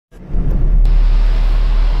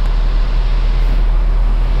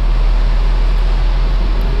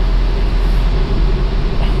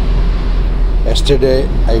Yesterday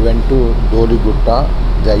I went to Doligutta,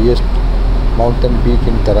 the highest mountain peak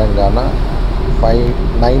in Telangana,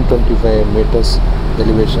 925 meters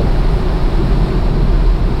elevation.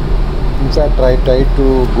 In fact, I tried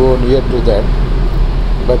to go near to that,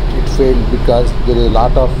 but it failed because there is a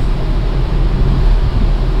lot of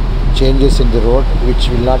changes in the road which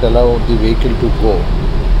will not allow the vehicle to go.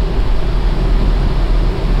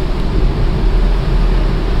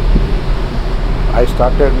 I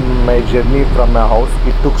started my journey from my house.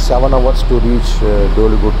 It took 7 hours to reach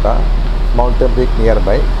Doligutta mountain peak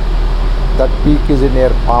nearby. That peak is near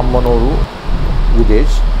Pamunuru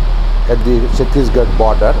village at the Chhattisgarh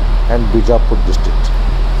border and Bijapur district.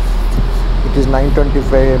 It is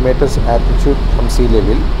 925 meters altitude from sea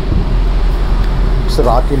level. It's a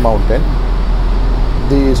rocky mountain.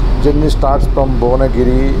 The journey starts from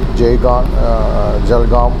Bhuvanagiri,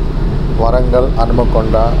 Jalgaon, Warangal,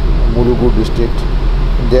 Hanamakonda, Murugu district.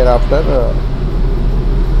 Thereafter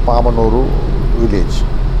Pamunuru village.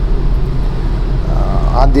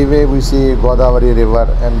 On the way we see Godavari river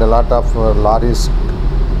and a lot of lorries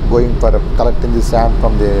going for collecting the sand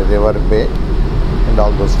from the river bay and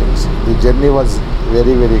all those things. The journey was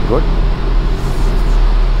very good.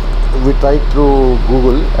 We tried through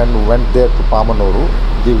Google and went there to Pamunuru.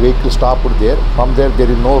 The vehicle stopped there. From there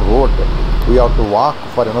is no road. We have to walk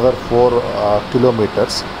for another 4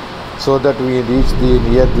 kilometers so that we reach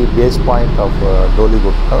near the base point of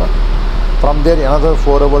Doligutta. From there another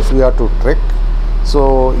 4 hours we have to trek.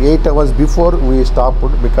 So 8 hours before we stopped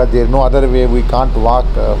because there is no other way. We can't walk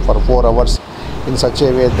for 4 hours in such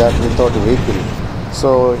a way that without vehicle.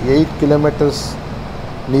 So 8 kilometers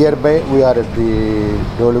nearby we are at the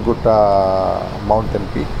Doligutta mountain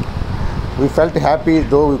peak. We felt happy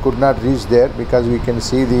though we could not reach there because we can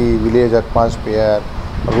see the village atmosphere,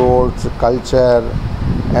 roads, culture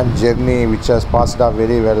and journey which has passed off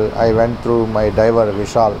very well. I went through my driver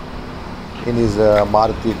Vishal in his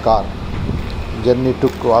Maruti car. Journey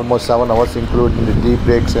took almost 7 hours including the tea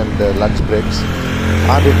breaks and lunch breaks.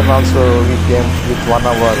 On return also we came with 1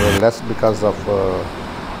 hour less because of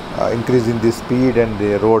increasing the speed and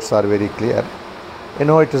the roads are very clear. You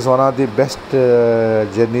know, it is one of the best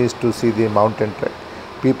journeys to see the mountain trek.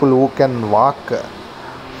 People who can walk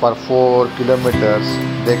for 4 kilometers,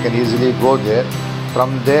 they can easily go there.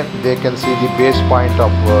 From there they can see the base point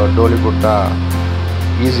of Doligutta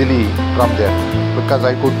easily from there. Because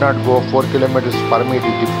I could not go 4 kilometers, for me it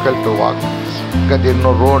is difficult to walk. Because there is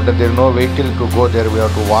no road, there is no vehicle to go there, we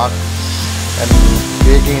have to walk. And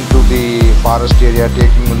taking into the forest area,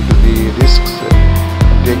 taking into the risks,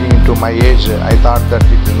 taking into my age, I thought that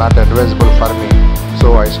it is not advisable for me,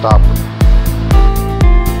 so I stopped.